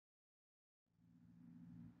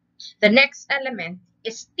The next element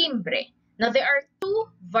is timbre. Now, there are two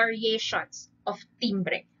variations of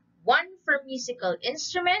timbre. One for musical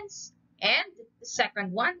instruments, and the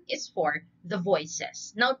second one is for the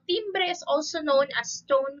voices. Now, timbre is also known as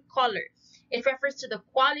tone color. It refers to the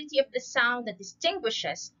quality of the sound that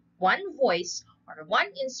distinguishes one voice or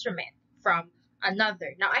one instrument from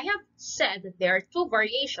another. Now, I have said that there are two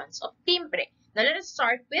variations of timbre. Now, let us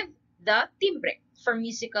start with the timbre for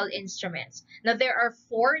musical instruments. Now, there are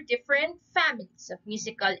four different families of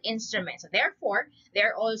musical instruments. Therefore,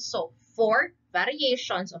 there are also four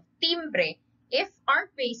variations of timbre if our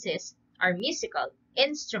bases are musical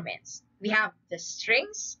instruments. We have the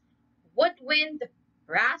strings, woodwind,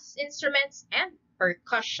 brass instruments, and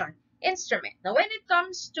percussion instrument. Now, when it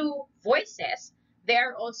comes to voices,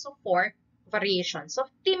 there are also four variations of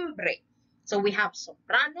timbre. So we have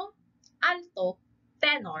soprano, alto,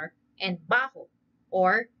 tenor, and bajo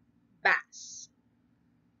or bass.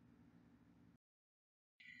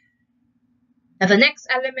 Now, the next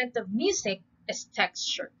element of music is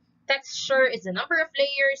texture. Texture is the number of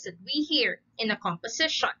layers that we hear in a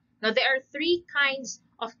composition. Now, there are three kinds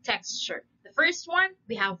of texture. The first one,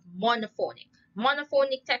 we have monophonic.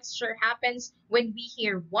 Monophonic texture happens when we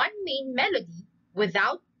hear one main melody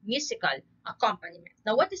without musical accompaniment.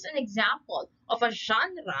 Now, what is an example of a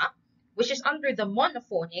genre which is under the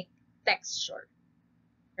monophonic texture?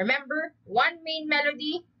 Remember, one main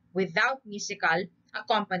melody without musical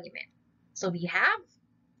accompaniment. So we have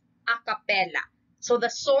a cappella. So the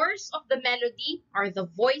source of the melody are the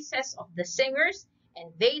voices of the singers,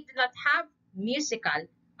 and they do not have musical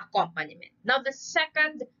accompaniment. Now, the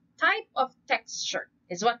second type of texture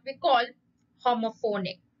is what we call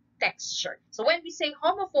homophonic texture. So when we say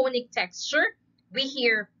homophonic texture, we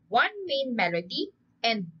hear one main melody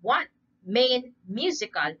and one main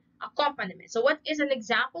musical accompaniment. So what is an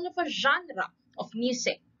example of a genre of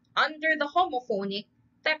music under the homophonic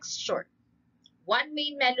texture? One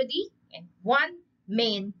main melody and one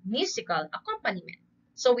main musical accompaniment.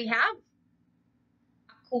 So we have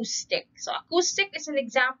acoustic. So acoustic is an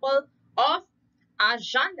example of a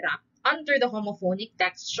genre under the homophonic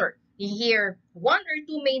texture. You hear one or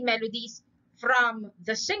two main melodies from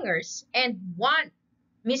the singers and one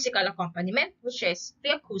musical accompaniment, which is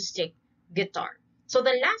the acoustic guitar. So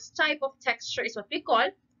the last type of texture is what we call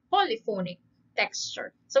polyphonic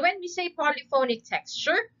texture. So when we say polyphonic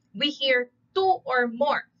texture, we hear two or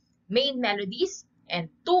more main melodies and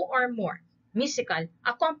two or more musical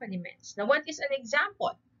accompaniments. Now, what is an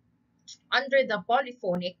example under the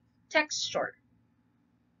polyphonic texture?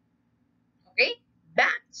 Okay,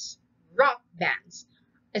 bands, rock bands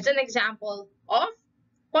is an example of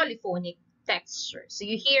polyphonic texture. So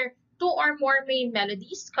you hear two or more main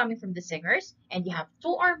melodies coming from the singers, and you have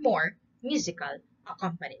two or more musical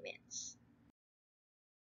accompaniments.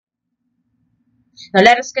 Now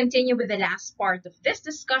let us continue with the last part of this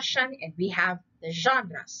discussion, and we have the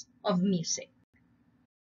genres of music.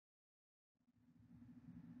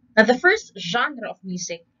 Now, the first genre of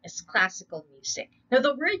music is classical music. Now,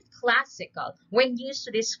 the word classical, when used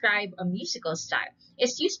to describe a musical style,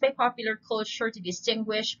 is used by popular culture to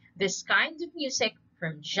distinguish this kind of music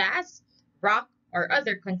from jazz, rock, or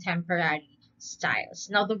other contemporary styles.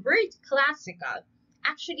 Now, the word classical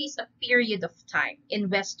actually is a period of time in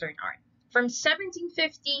Western art, from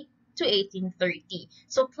 1750 to 1830.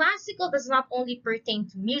 So, classical does not only pertain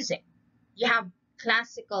to music. You have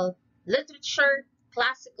classical literature,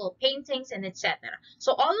 classical paintings, and etc.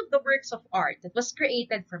 So all of the works of art that was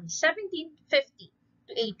created from 1750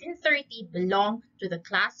 to 1830 belong to the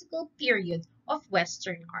classical period of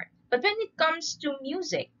Western art. But when it comes to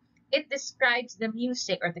music, it describes the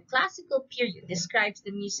music, or the classical period describes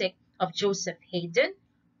the music of Joseph Haydn,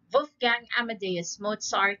 Wolfgang Amadeus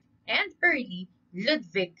Mozart, and early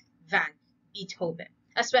Ludwig van Beethoven,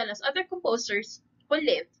 as well as other composers who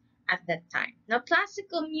lived at that time. Now,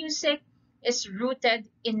 classical music is rooted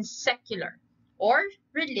in secular or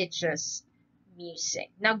religious music.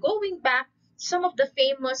 Now, going back, some of the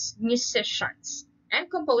famous musicians and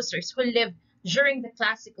composers who lived during the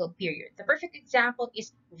classical period. The perfect example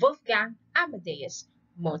is Wolfgang Amadeus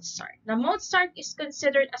Mozart. Now, Mozart is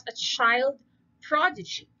considered as a child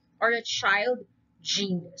prodigy or a child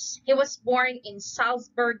genius. He was born in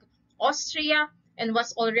Salzburg, Austria, and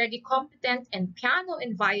was already competent in piano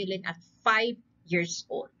and violin at 5 years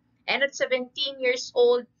old. And at 17 years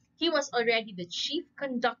old, he was already the chief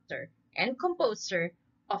conductor and composer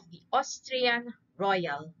of the Austrian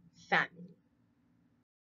royal family.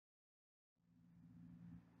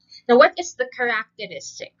 Now, what is the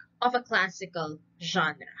characteristic of a classical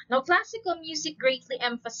genre? Now, classical music greatly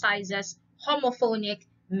emphasizes homophonic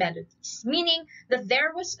melodies, meaning that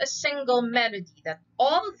there was a single melody that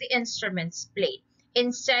all the instruments played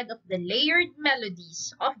instead of the layered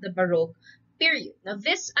melodies of the Baroque period. Now,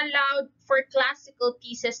 this allowed for classical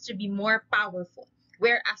pieces to be more powerful,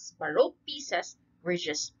 whereas Baroque pieces were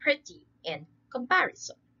just pretty in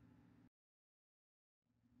comparison.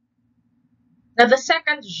 Now, the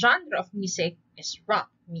second genre of music is rock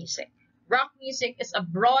music. Rock music is a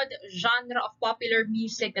broad genre of popular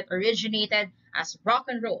music that originated as rock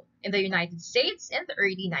and roll in the United States in the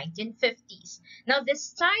early 1950s. Now,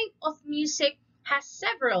 this type of music has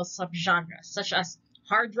several subgenres such as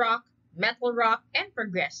hard rock, metal rock, and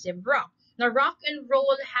progressive rock. Now, rock and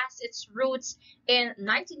roll has its roots in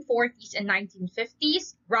 1940s and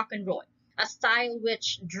 1950s rock and roll, a style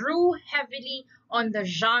which drew heavily on the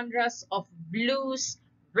genres of blues,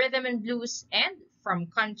 rhythm and blues, and from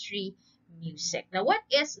country music. Now, what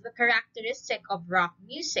is the characteristic of rock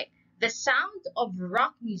music? The sound of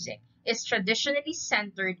rock music is traditionally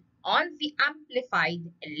centered on the amplified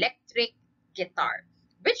electric guitar,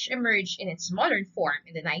 which emerged in its modern form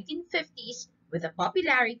in the 1950s with the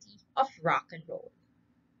popularity of rock and roll.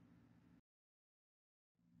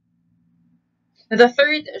 The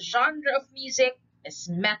third genre of music is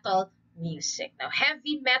metal music. Now,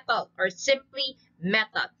 heavy metal, or simply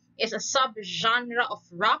metal, is a subgenre of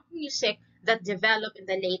rock music that developed in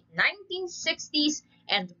the late 1960s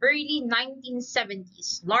and early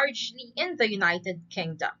 1970s, largely in the United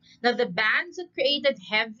Kingdom. Now, the bands that created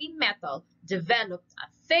heavy metal developed a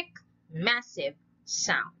thick, massive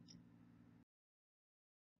sound.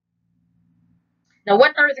 Now,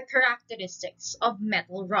 what are the characteristics of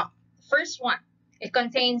metal rock? First one, it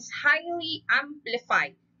contains highly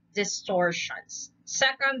amplified distortions.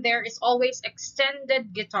 Second, there is always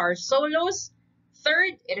extended guitar solos.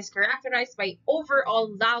 Third, it is characterized by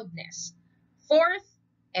overall loudness. Fourth,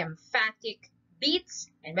 emphatic beats.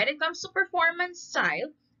 And when it comes to performance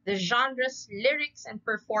style, the genre's lyrics and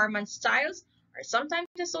performance styles are sometimes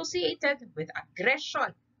associated with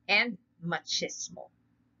aggression and machismo.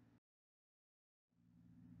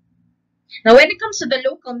 Now, when it comes to the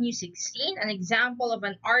local music scene, an example of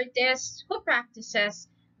an artist who practices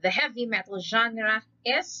the heavy metal genre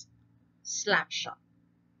is Slapshot.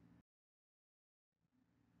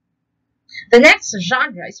 The next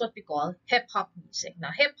genre is what we call hip-hop music. Now,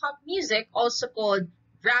 hip-hop music, also called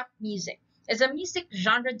rap music, is a music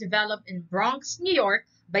genre developed in Bronx, New York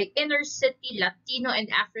by inner-city Latino and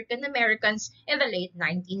African Americans in the late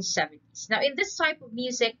 1970s. Now, in this type of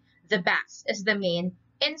music, the bass is the main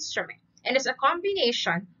instrument and is a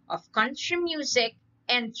combination of country music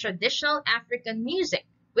and traditional African music,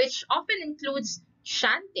 which often includes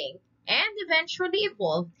chanting and eventually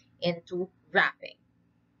evolved into rapping.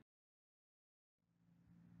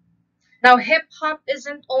 Now, hip-hop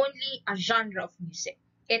isn't only a genre of music.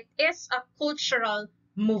 It is a cultural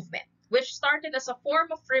movement, which started as a form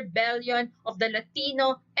of rebellion of the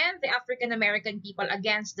Latino and the African-American people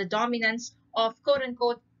against the dominance of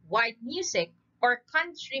quote-unquote white music or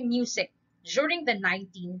country music during the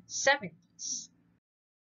 1970s.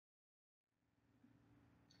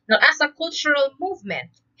 Now, as a cultural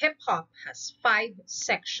movement, hip-hop has 5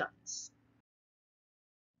 sections.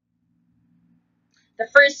 The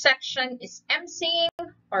first section is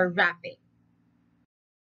emceeing or rapping.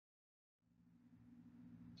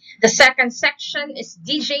 The second section is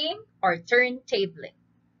DJing or turntabling.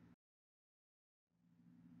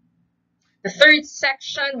 The third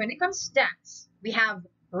section, when it comes to dance, we have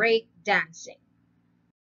break dancing.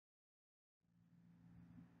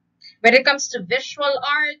 When it comes to visual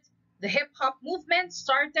art, the hip-hop movement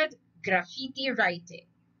started graffiti writing.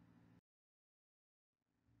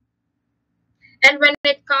 And when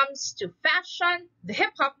it comes to fashion, the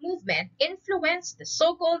hip-hop movement influenced the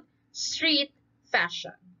so-called street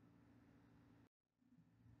fashion.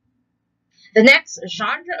 The next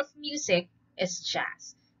genre of music is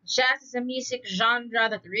jazz. Jazz is a music genre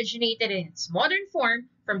that originated in its modern form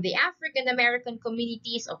from the African American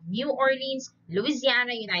communities of New Orleans,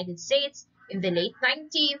 Louisiana, United States in the late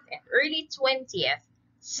 19th and early 20th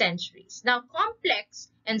centuries. Now, complex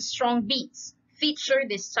and strong beats feature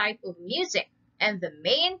this type of music, and the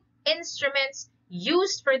main instruments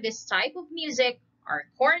used for this type of music are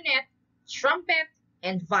cornet, trumpet,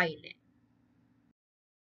 and violin.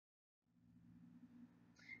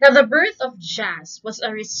 Now, the birth of jazz was a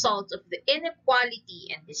result of the inequality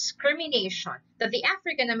and discrimination that the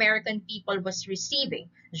African American people was receiving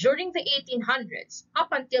during the 1800s up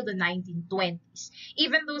until the 1920s,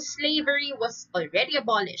 even though slavery was already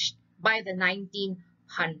abolished by the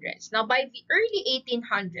 1900s. Now, by the early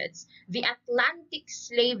 1800s, the Atlantic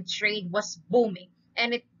slave trade was booming,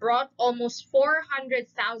 and it brought almost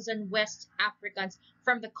 400,000 West Africans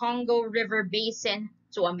from the Congo River Basin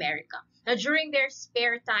to America. Now, during their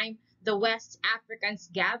spare time, the West Africans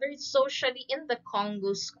gathered socially in the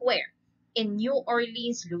Congo Square in New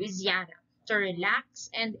Orleans, Louisiana, to relax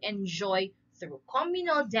and enjoy through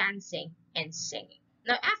communal dancing and singing.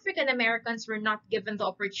 Now, African Americans were not given the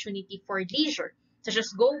opportunity for leisure, such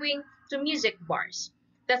as going to music bars.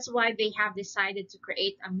 That's why they have decided to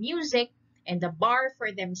create a music and a bar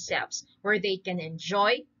for themselves where they can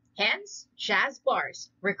enjoy. Hence, jazz bars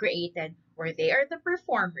were created where they are the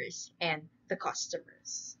performers and the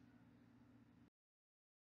customers.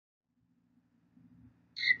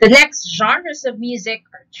 The next genres of music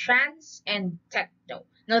are trance and techno.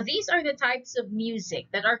 Now, these are the types of music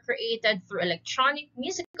that are created through electronic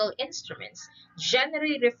musical instruments,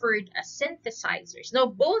 generally referred as synthesizers. Now,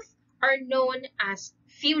 both are known as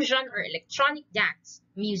fusion or electronic dance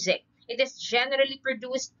music. It is generally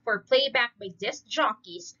produced for playback by disc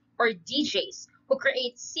jockeys or DJs who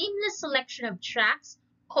create seamless selection of tracks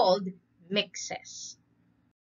called mixes.